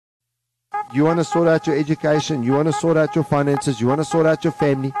You want to sort out your education. You want to sort out your finances. You want to sort out your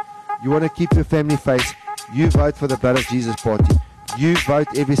family. You want to keep your family face. You vote for the Blood of Jesus party. You vote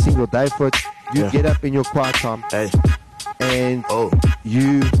every single day for it. You get up in your quiet time. And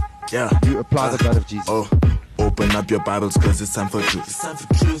you apply the blood of Jesus. Open up your Bibles cause it's time for truth. It's time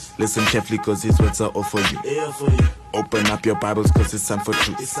for truth. Listen carefully cause his words are all for you. Open up your Bibles cause it's time for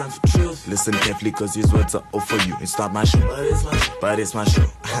truth. It's time for truth. Listen carefully cause his words are all for you. It's not my show, but it's my show.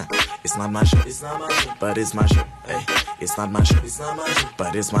 It's not my show, but it's my show. Hey, it's not my show,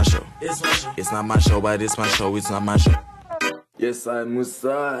 but it's my show. It's not my show, but it's my show. It's not my show. Yes, I'm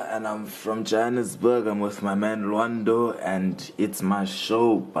Musa and I'm from Johannesburg. I'm with my man Lwando and it's my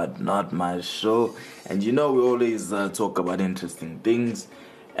show, but not my show. And you know we always talk about interesting things.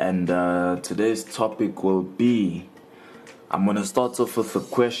 And today's topic will be, I'm going to start off with a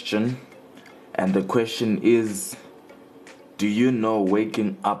question. And the question is, do you know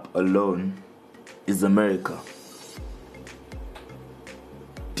waking up alone is a miracle?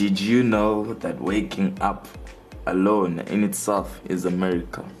 Did you know that waking up alone in itself is a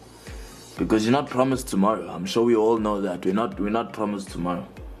miracle? Because you're not promised tomorrow. I'm sure we all know that we're not promised tomorrow.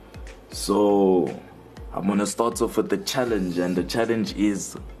 So I'm gonna start off with the challenge, and the challenge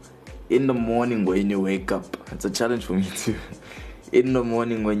is, in the morning when you wake up, it's a challenge for me too. In the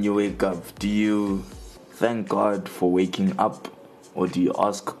morning when you wake up, do you thank God for waking up, or do you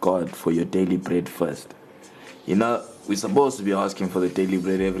ask God for your daily bread first? You know, we're supposed to be asking for the daily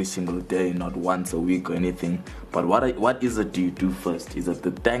bread every single day, not once a week or anything. But what is it do you do first? Is it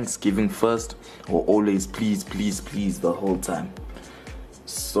the thanksgiving first, or always please, please, please the whole time?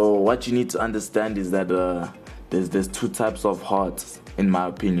 So what you need to understand is that there's two types of hearts, in my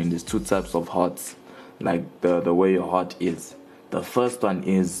opinion. There's two types of hearts, like the way your heart is. The first one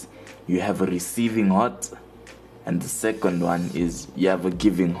is you have a receiving heart, and the second one is you have a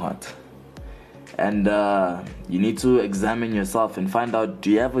giving heart. And you need to examine yourself and find out, do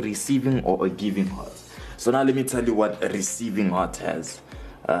you have a receiving or a giving heart? So now let me tell you what a receiving heart has.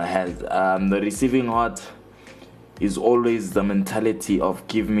 The receiving heart is always the mentality of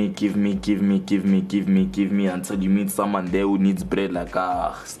give me, give me, give me, give me, give me, give me, until you meet someone there who needs bread, like,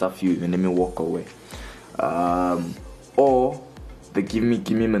 stuff you and let me walk away. Or the give me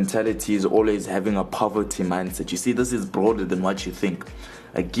mentality is always having a poverty mindset. You see, this is broader than what you think.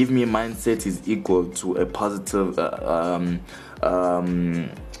 A give me mindset is equal to a positive a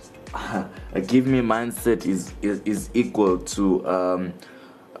give me mindset is equal to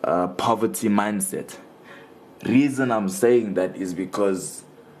a poverty mindset. Reason I'm saying that is because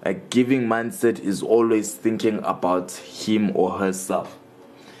a giving mindset is always thinking about him or herself.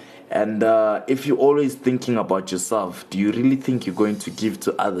 And if you're always thinking about yourself, do you really think you're going to give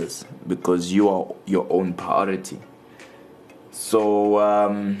to others? Because you are your own priority. So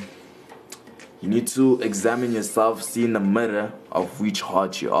you need to examine yourself, see in the mirror of which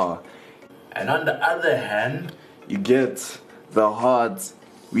heart you are. And on the other hand, you get the heart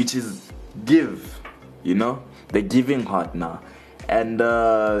which is give, you know, the giving heart now. And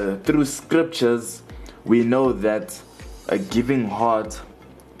through scriptures, we know that a giving heart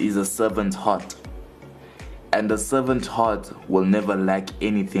is a servant heart. And the servant heart will never lack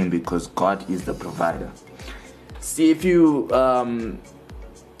anything because God is the provider. See, if you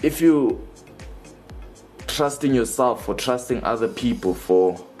trust in yourself or trusting other people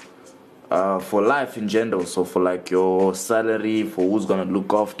for life in general, so for like your salary, for who's gonna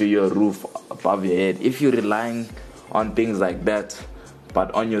look after your roof above your head, if you're relying on things like that,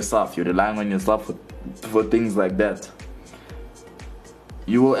 but on yourself, you're relying on yourself for things like that,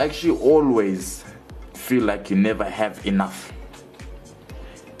 you will actually always feel like you never have enough.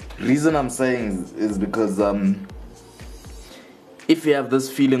 Reason I'm saying is because if you have this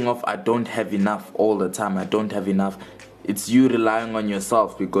feeling of I don't have enough all the time, I don't have enough, it's you relying on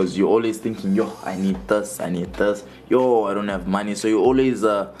yourself, because you're always thinking, yo, I need this, yo, I don't have money. So you're always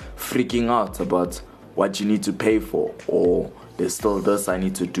freaking out about what you need to pay for, or there's still this I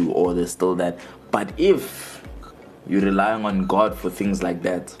need to do, or there's still that. But if you're relying on God for things like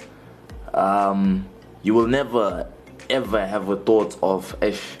that, you will never ever have a thought of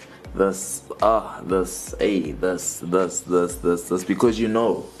this, because you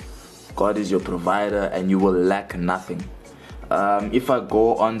know God is your provider and you will lack nothing. If I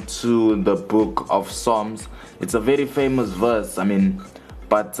go on to the book of Psalms, it's a very famous verse,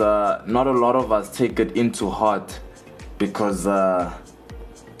 but not a lot of us take it into heart, because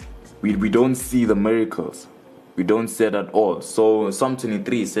we don't see the miracles. we don't say it at all. So Psalm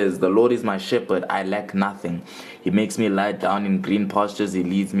 23 says, the Lord is my shepherd, I lack nothing. He makes me lie down in green pastures. He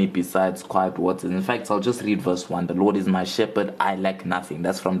leads me beside quiet waters. In fact, I'll just read verse 1. The Lord is my shepherd, I lack nothing.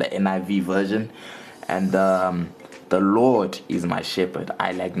 That's from the NIV version. And the Lord is my shepherd,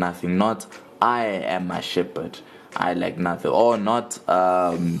 I lack nothing. Not I am my shepherd, I lack nothing. Or not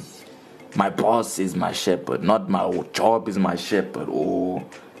my boss is my shepherd, not my job is my shepherd, or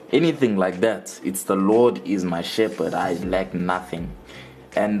anything like that. It's the Lord is my shepherd, I lack nothing.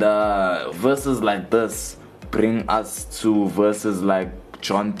 And verses like this bring us to verses like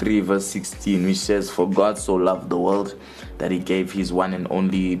John 3 verse 16, which says, for God so loved the world that he gave his one and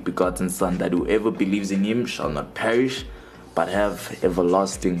only begotten Son, that whoever believes in him shall not perish but have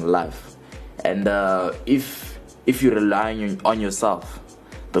everlasting life. And if you're relying on yourself,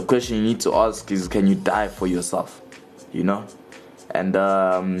 the question you need to ask is, can you die for yourself? You know? And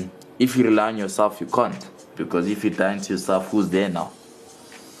if you rely on yourself, you can't. Because if you die to yourself, who's there now?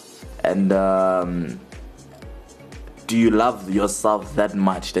 And do you love yourself that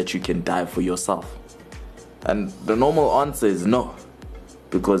much that you can die for yourself? And the normal answer is no.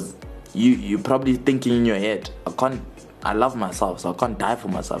 Because you're probably thinking in your head, I love myself, so I can't die for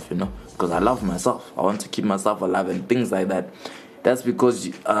myself, you know? Because I love myself. I want to keep myself alive and things like that. That's because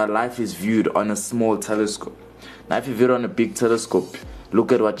life is viewed on a small telescope. Now, if you view it on a big telescope,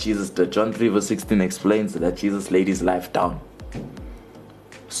 look at what Jesus did. John 3 verse 16 explains that Jesus laid his life down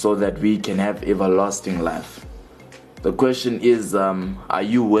so that we can have everlasting life. The question is, are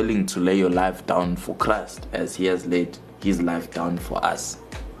you willing to lay your life down for Christ as he has laid his life down for us?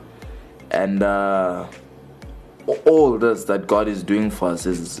 And all this that God is doing for us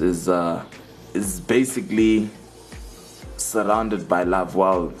is basically surrounded by love.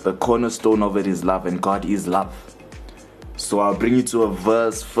 Well, the cornerstone of it is love, and God is love. So I'll bring you to a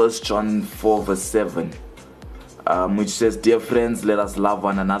verse, 1 John 4 verse 7, which says, dear friends, let us love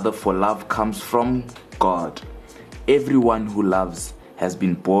one another, for love comes from God. Everyone who loves has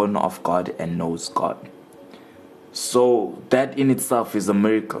been born of God and knows God. So that in itself is a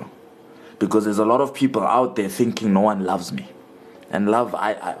miracle, because there's a lot of people out there thinking no one loves me. And love,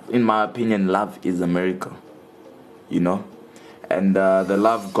 in my opinion, love is a miracle, you know. And the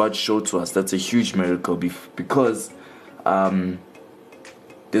love God showed to us, that's a huge miracle, because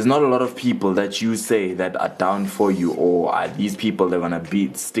there's not a lot of people that you say that are down for you, or are these people that are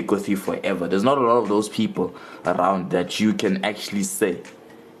going to stick with you forever. There's not a lot of those people around that you can actually say,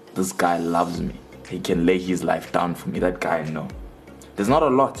 this guy loves me. He can lay his life down for me. That guy, no. There's not a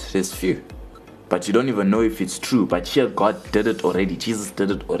lot. There's few. But you don't even know if it's true. But here, God did it already. Jesus did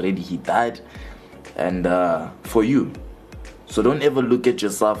it already. He died and for you. So don't ever look at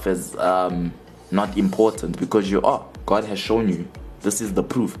yourself as not important, because you are. God has shown you. This is the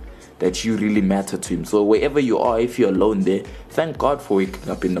proof that you really matter to him. So wherever you are, if you're alone there, thank God for waking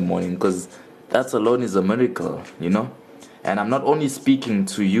up in the morning, because that alone is a miracle, you know. And I'm not only speaking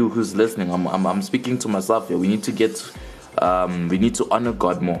to you who's listening, I'm speaking to myself here. We need to honor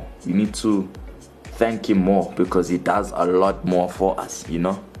God more. We need to thank him more, because he does a lot more for us, you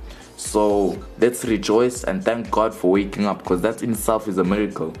know. So let's rejoice and thank God for waking up, because that in itself is a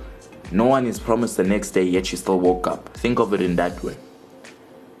miracle. No one is promised the next day, yet you still woke up. Think of it in that way.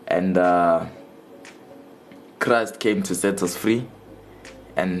 And Christ came to set us free,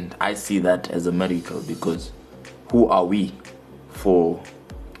 and I see that as a miracle, because who are we for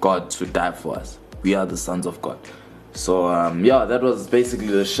God to die for us? We are the sons of God. So yeah, that was basically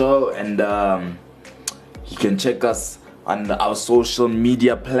the show. And you can check us on our social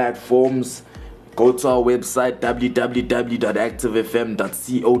media platforms. Go to our website,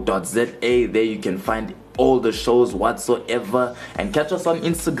 www.activefm.co.za. There you can find all the shows whatsoever, and catch us on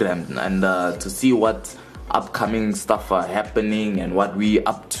Instagram and to see what upcoming stuff are happening and what we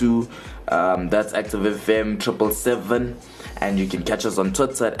up to. That's ActiveFM 777, and you can catch us on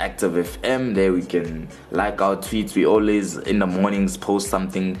Twitter at ActiveFM. There we can like our tweets. We always in the mornings post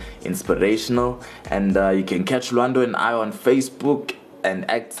something inspirational, and you can catch Lwando and I on Facebook. And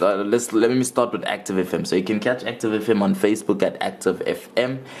let me start with Active FM. So you can catch Active FM on Facebook at Active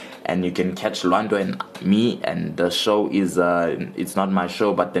FM, and you can catch Lwando and me. And the show is it's not my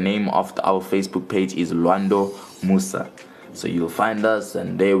show, but the name of our Facebook page is Lwando Musa. So you'll find us,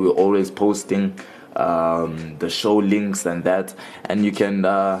 and there we're always posting the show links and that, and you can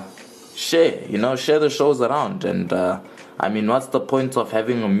share the shows around. And I mean, what's the point of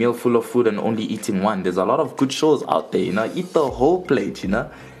having a meal full of food and only eating one? There's a lot of good shows out there, eat the whole plate,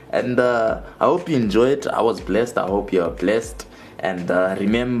 And I hope you enjoyed. I was blessed. I hope you're blessed. And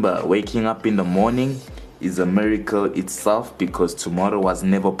remember, waking up in the morning is a miracle itself, because tomorrow was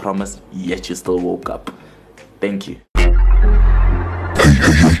never promised, yet you still woke up. Thank you. Hey,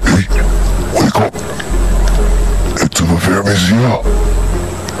 wake up. Into the family's here.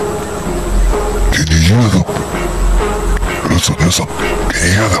 Can you hear them? Listen, can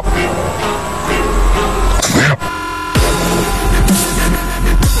you hear them? It's them.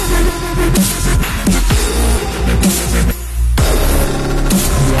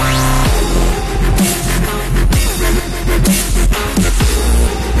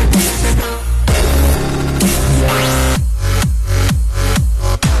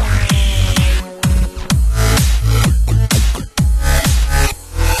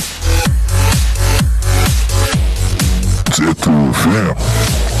 Fam.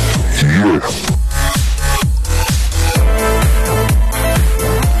 Yeah.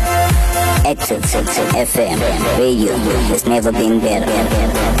 Active FM radio has never been better.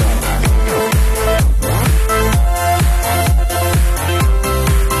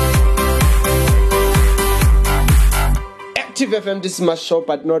 FM, this is my show,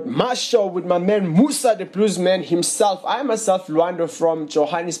 but not my show, with my man Musa the Bluesman himself. I myself, Lwando from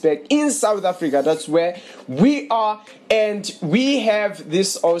Johannesburg in South Africa. That's where we are, and we have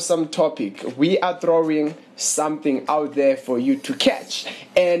this awesome topic. We are throwing something out there for you to catch,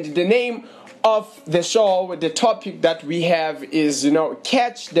 and the name of the show, the topic that we have is,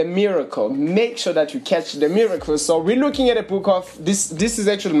 catch the miracle. Make sure that you catch the miracle. So we're looking at a book of this is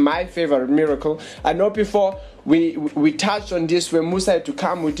actually my favorite miracle. I know before we touched on this when Musa had to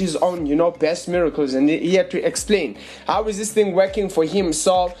come with his own, best miracles, and he had to explain how is this thing working for him.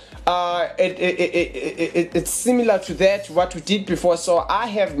 So it's similar to that what we did before. So I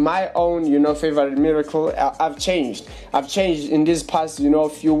have my own, favorite miracle. I've changed in this past,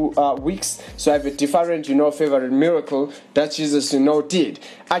 few weeks. So I have a different, favorite miracle that Jesus, did.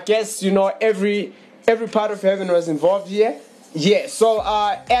 I guess, every part of heaven was involved here. Yeah, so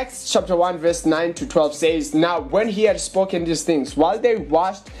Acts chapter 1 verse 9 to 12 says, now when he had spoken these things, while they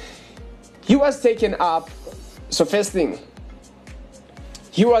watched, he was taken up. So first thing,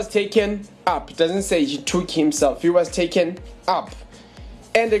 he was taken up. It doesn't say he took himself. He was taken up.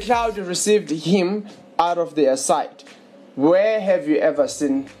 And the cloud received him out of their sight. Where have you ever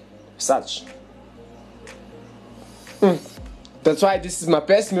seen such? That's why this is my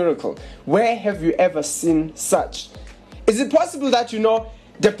best miracle. Where have you ever seen such? Is it possible that,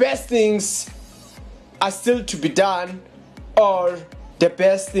 the best things are still to be done, or the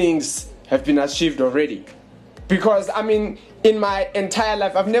best things have been achieved already? Because, in my entire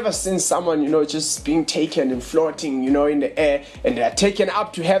life, I've never seen someone, just being taken and floating, in the air, and they're taken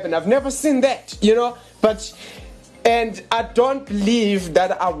up to heaven. I've never seen that, and I don't believe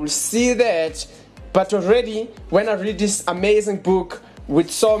that I will see that. But already, when I read this amazing book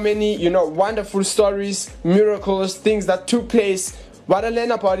with so many, wonderful stories, miracles, things that took place, what I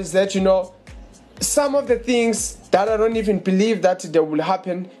learned about is that, some of the things that I don't even believe that they will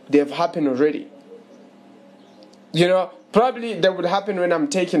happen, they have happened already. Probably they will happen when I'm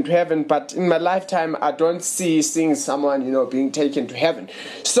taken to heaven, but in my lifetime, I don't seeing someone, being taken to heaven.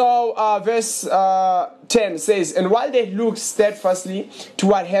 So, verse 10 says, and while they looked steadfastly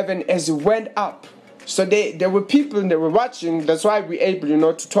toward heaven as he went up. So there were people and they were watching. That's why we're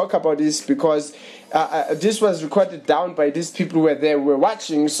able, to talk about this, because this was recorded down by these people who were there, were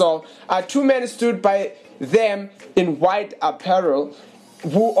watching. So 2 men stood by them in white apparel,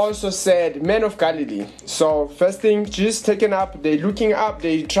 who also said, men of Galilee. So first thing, Jesus taken up, they looking up,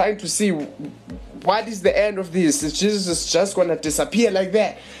 they trying to see what is the end of this. Is Jesus just going to disappear like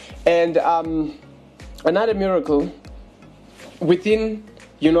that? And another miracle within,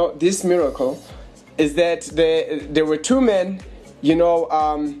 this miracle is that there were 2 men,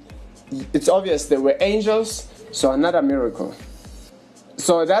 it's obvious they were angels, so another miracle.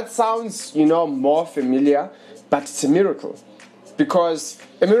 So that sounds, more familiar, but it's a miracle. Because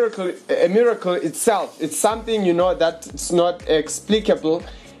a miracle itself, it's something, that's not explicable,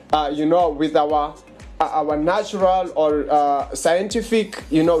 with our natural or scientific,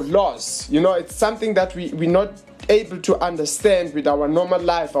 laws. It's something that we're not able to understand with our normal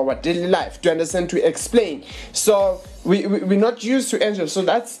life, our daily life, to understand, to explain. So we're not used to angels, so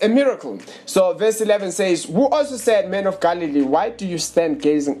that's a miracle. So verse 11 says, who also said, men of Galilee, why do you stand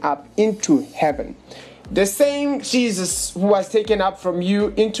gazing up into heaven? The same Jesus who was taken up from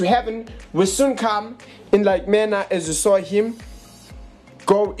you into heaven will soon come in like manner as you saw him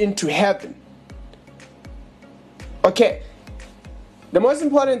go into heaven. Okay, the most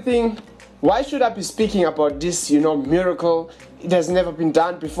important thing, why should I be speaking about this, miracle? It has never been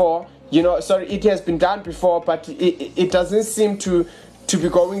done before. It has been done before, but it doesn't seem to be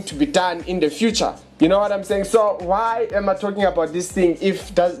going to be done in the future. You know what I'm saying? So why am I talking about this thing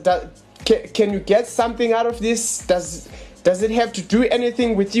if can you get something out of this? Does it have to do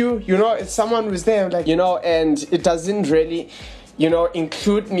anything with you? You know, if someone was there, like, you know, and it doesn't really, you know,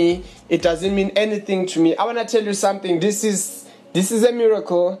 include me. It doesn't mean anything to me. I want to tell you something. This is a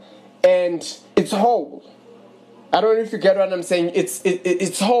miracle, and it's whole. I don't know if you get what I'm saying.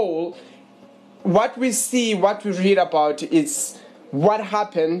 It's whole. What we see, what we read about, it's what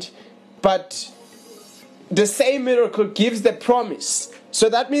happened, but the same miracle gives the promise. So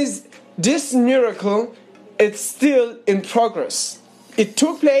that means this miracle, it's still in progress. It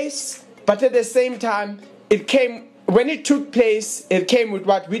took place, but at the same time, it came. When it took place, it came with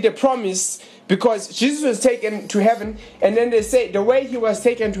what? With the promise, because Jesus was taken to heaven, and then they say the way he was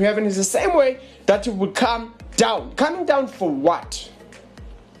taken to heaven is the same way that he would come down. Coming down for what?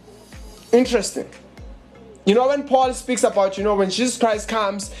 Interesting. You know, when Paul speaks about, you know, when Jesus Christ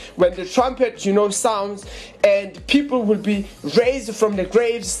comes, when the trumpet, you know, sounds, and people will be raised from the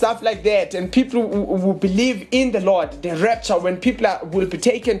graves, stuff like that, and people will believe in the Lord, the rapture, when people will be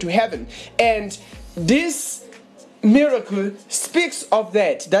taken to heaven. And this miracle speaks of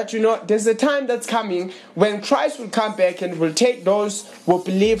that, you know, there's a time that's coming when Christ will come back and will take those who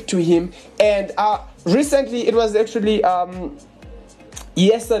believe to him. And recently, it was actually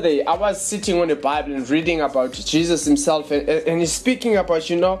yesterday, I was sitting on the Bible and reading about Jesus himself, and he's speaking about,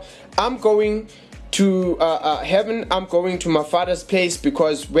 you know, I'm going to heaven, I'm going to my Father's place,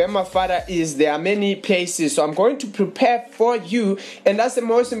 because where my Father is, there are many places, so I'm going to prepare for you. And that's the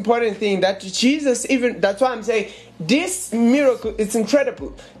most important thing, that Jesus, even, that's why I'm saying this miracle is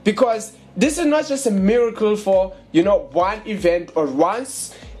incredible, because this is not just a miracle for, you know, one event or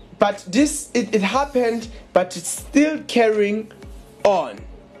once, but this, it happened, but it's still carrying on.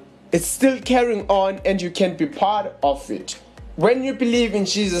 It's still carrying on, and you can be part of it. When you believe in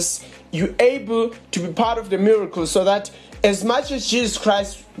Jesus, you're able to be part of the miracle, so that as much as Jesus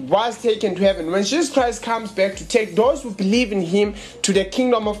Christ was taken to heaven, when Jesus Christ comes back to take those who believe in him to the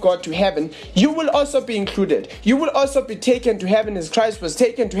kingdom of God, to heaven, you will also be included. You will also be taken to heaven as Christ was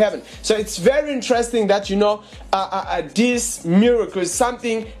taken to heaven. So it's very interesting that, you know, this miracle is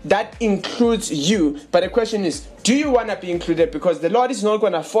something that includes you. But the question is, do you want to be included? Because the Lord is not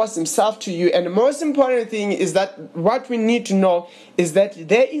going to force himself to you. And the most important thing is that what we need to know is that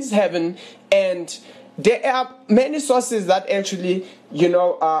there is heaven, and there are many sources that actually, you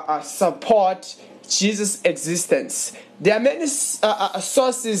know, support Jesus' existence. There are many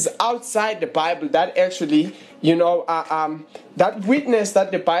sources outside the Bible that actually, you know, that witness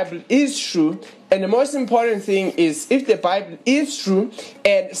that the Bible is true. And the most important thing is, if the Bible is true,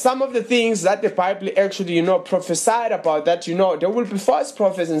 and some of the things that the Bible actually, you know, prophesied about, that, you know, there will be false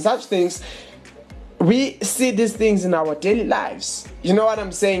prophets and such things, we see these things in our daily lives. You know what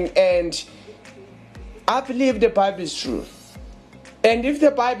I'm saying? And I believe the Bible is true. And if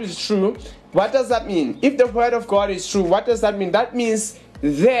the Bible is true, what does that mean? If the word of God is true, what does that mean? That means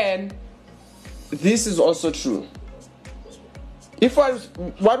then this is also true. If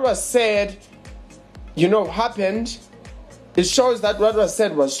what was said, you know, happened, it shows that what was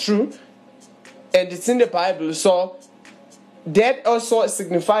said was true, and it's in the Bible. So that also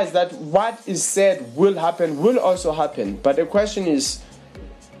signifies that what is said will happen, will also happen. But the question is,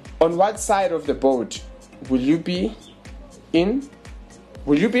 on what side of the boat will you be in?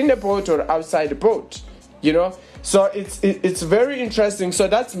 Will you be in the boat or outside the boat? You know, so it's very interesting. So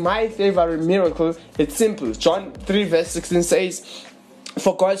that's my favorite miracle. It's simple. John 3 verse 16 says,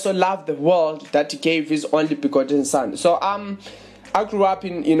 "For God so loved the world that he gave his only begotten son." So I grew up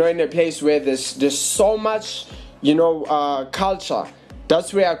in, you know, in a place where there's so much, you know, culture.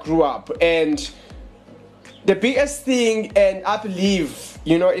 That's where I grew up. And the biggest thing, and I believe,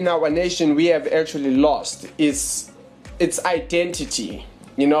 you know, in our nation we have actually lost, is its identity.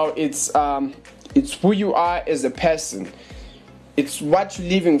 You know, it's who you are as a person. It's what you're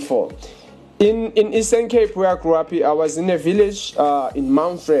living for. In Eastern Cape, where I grew up, I was in a village in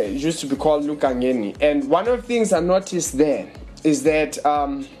Mount Frere. It used to be called Lukangeni. And one of the things I noticed there is that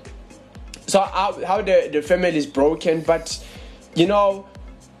so how the family is broken, but, you know,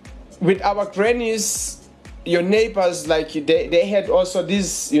 with our grannies, your neighbors, like, they had also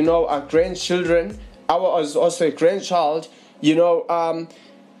these, you know, grandchildren. I was also a grandchild. You know,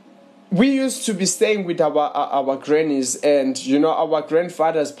 we used to be staying with our grannies, and, you know, our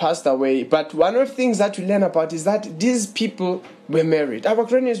grandfathers passed away. But one of the things that we learn about is that these people were married. Our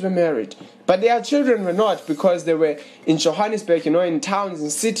grannies were married, but their children were not, because they were in Johannesburg, you know, in towns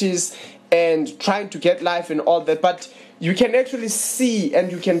and cities, and trying to get life and all that. But you can actually see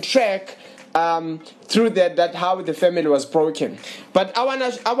and you can track through that how the family was broken. But I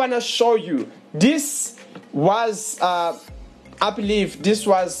wanna show you, this was I believe this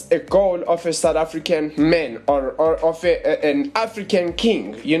was a goal of a South African man or of an African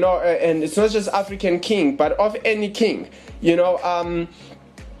king, you know, and it's not just African king, but of any king, you know.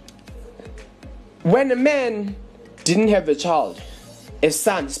 When a man didn't have a child, a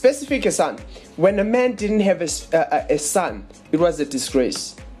son, specific a son, when a man didn't have a son, it was a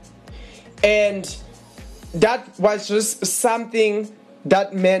disgrace. And that was just something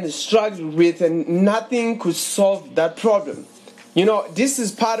that man struggled with, and nothing could solve that problem. You know, this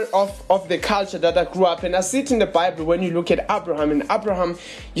is part of the culture that I grew up in. I see it in the Bible when you look at Abraham. And Abraham,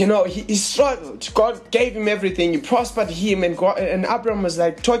 you know, he struggled. God gave him everything. He prospered him. And Abraham was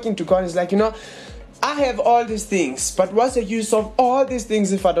like talking to God. He's like, you know, I have all these things, but what's the use of all these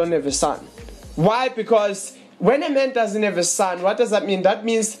things if I don't have a son? Why? Because when a man doesn't have a son, what does that mean? That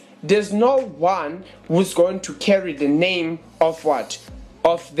means there's no one who's going to carry the name of what?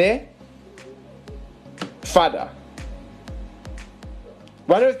 Of the father.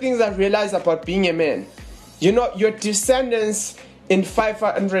 One of the things I realized about being a man, you know, your descendants in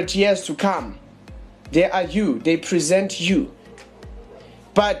 500 years to come, they are you, they present you.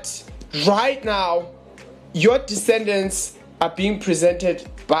 But right now, your descendants are being presented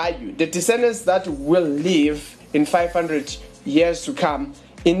by you. The descendants that will live in 500 years to come,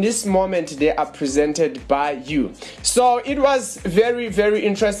 in this moment, they are presented by you. So it was very, very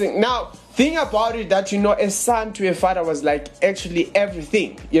interesting. Now, think about it that, you know, a son to a father was like actually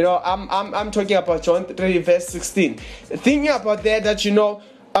everything. You know, I'm talking about John 3 verse 16. Thinking about that, you know,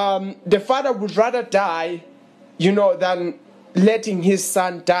 the father would rather die, you know, than letting his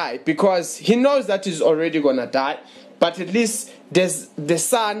son die, because he knows that he's already gonna die, but at least there's the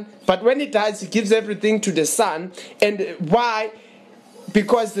son. But when he dies, he gives everything to the son. And why?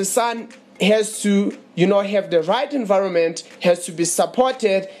 Because the son has to, you know, have the right environment, has to be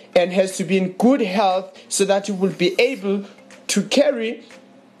supported, and has to be in good health so that he will be able to carry,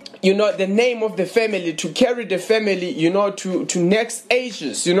 you know, the name of the family, to carry the family, you know, to next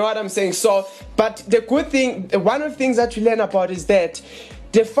ages. You know what I'm saying? So, but the good thing, one of the things that you learn about is that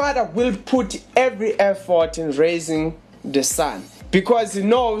the father will put every effort in raising the son, because he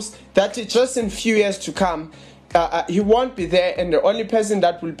knows that it's just in few years to come, he won't be there, and the only person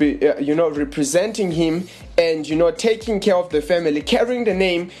that will be, you know, representing him and, you know, taking care of the family, carrying the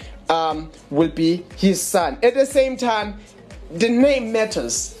name, will be his son. At the same time, the name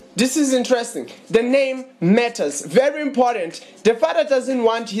matters. This is interesting. The name matters. Very important. The father doesn't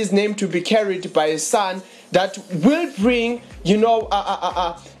want his name to be carried by a son that will bring, you know,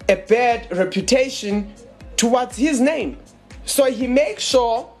 a bad reputation towards his name. So he makes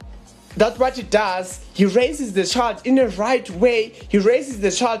sure that what he does, he raises the child in the right way. He raises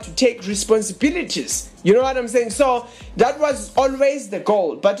the child to take responsibilities. You know what I'm saying? So that was always the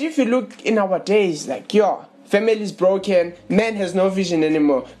goal. But if you look in our days, like, yo, family is broken, man has no vision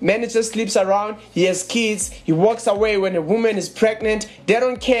anymore. Man just sleeps around, he has kids, he walks away when a woman is pregnant. They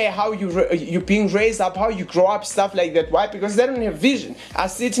don't care how you're being raised up, how you grow up, stuff like that. Why? Because they don't have vision. I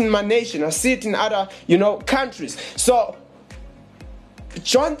see it in my nation, I see it in other, you know, countries. So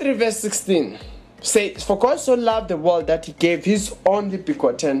John 3 verse 16 says, for God so loved the world that he gave his only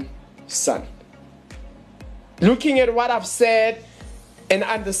begotten son. Looking at what I've said and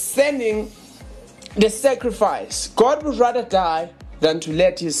understanding the sacrifice, God would rather die than to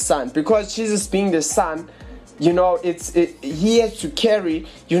let his son, because Jesus being the son, you know, he has to carry,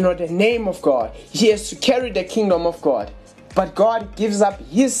 you know, the name of God. He has to carry the kingdom of God. But God gives up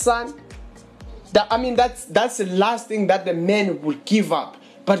his son. That's the last thing that the man would give up.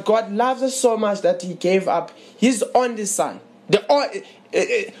 But God loves us so much that he gave up his only son.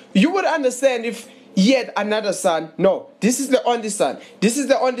 You would understand if yet another son. No, this is the only son. This is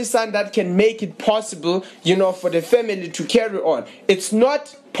the only son that can make it possible, you know, for the family to carry on. It's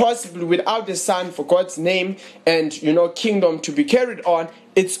not possible without the son for God's name and, you know, kingdom to be carried on.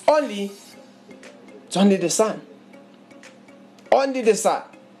 It's only the son. Only the son.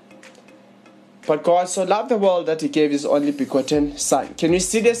 But God so loved the world that he gave his only begotten son. Can you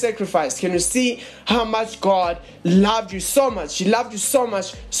see the sacrifice? Can you see how much God loved you so much? He loved you so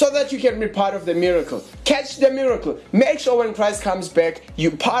much so that you can be part of the miracle. Catch the miracle. Make sure when Christ comes back,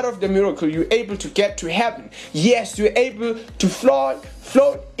 you're part of the miracle. You're able to get to heaven. Yes, you're able to float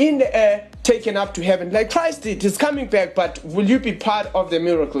in the air, taken up to heaven like Christ did. He's coming back, but will you be part of the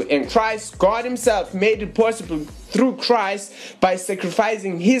miracle? And Christ, God himself, made it possible through Christ by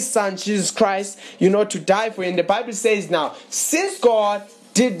sacrificing his son Jesus Christ, you know, to die for you. And the Bible says now, since God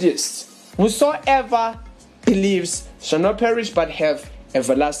did this, whosoever believes shall not perish but have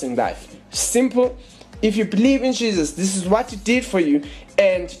everlasting life. Simple. If you believe in Jesus, this is what he did for you.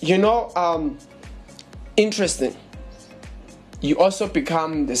 And you know, interesting. you also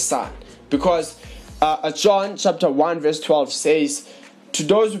become the son. Because John chapter 1 verse 12 says, to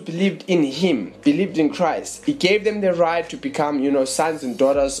those who believed in him, believed in Christ, he gave them the right to become, sons and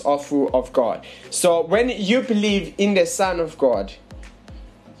daughters of God. So when you believe in the Son of God,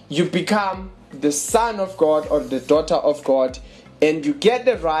 you become the son of God or the daughter of God, and you get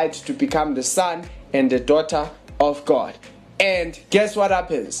the right to become the son and the daughter of God. And guess what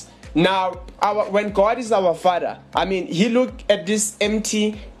happens? Now, when God is our Father, he looked at this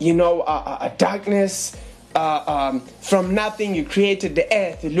empty, darkness. From nothing, you created the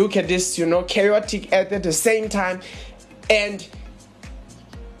earth. You look at this, chaotic earth at the same time, and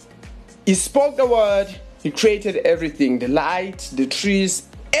he spoke the word. He created everything, the light, the trees,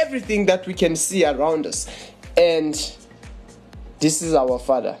 everything that we can see around us. And this is our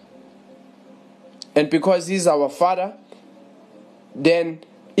Father. And because he's our Father, then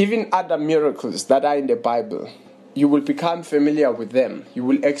even other miracles that are in the Bible, you will become familiar with them. You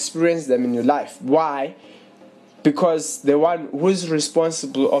will experience them in your life. Why? Because the one who is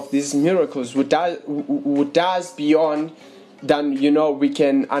responsible of these miracles, who does beyond than we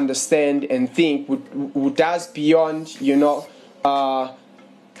can understand and think, who does beyond our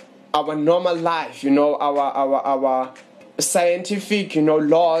normal life, our scientific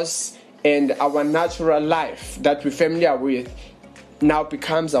laws and our natural life that we're familiar with, now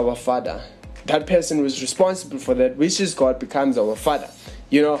becomes our Father. That person who is responsible for that, which is God, becomes our Father.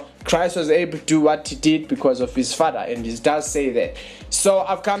 Christ was able to do what he did because of his Father, and he does say that. So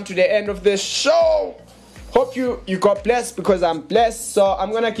I've come to the end of this show. Hope you got blessed, because I'm blessed. So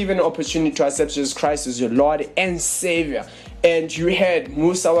I'm going to give you an opportunity to accept Jesus Christ as your Lord and Savior. And you heard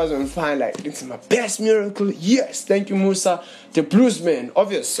Musa was on fire, like, it's my best miracle. Yes, thank you, Musa. The bluesman,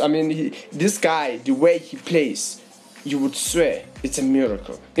 obvious. This guy, the way he plays, you would swear it's a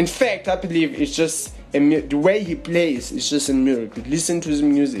miracle. In fact, I believe it's just the way he plays is just a miracle. Listen to his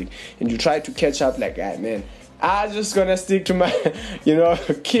music and you try to catch up, like, man, I'm just gonna stick to my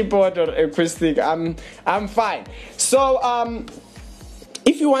keyboard or acoustic. I'm fine. So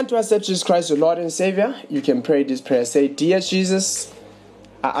if you want to accept Jesus Christ your Lord and Savior, you can pray this prayer. Say, dear Jesus,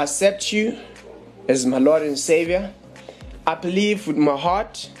 I accept you as my Lord and Savior. I believe with my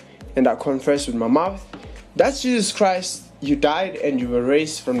heart and I confess with my mouth that Jesus Christ, you died and you were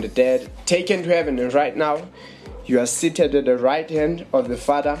raised from the dead, taken to heaven, and right now you are seated at the right hand of the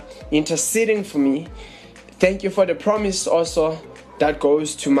Father, interceding for me. Thank you for the promise also that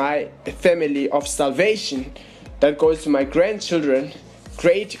goes to my family of salvation, that goes to my grandchildren,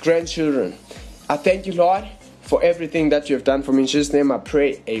 great-grandchildren. I thank you, Lord, for everything that you have done for me. In Jesus' name I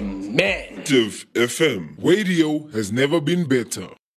pray, amen. Active FM. Radio has never been better.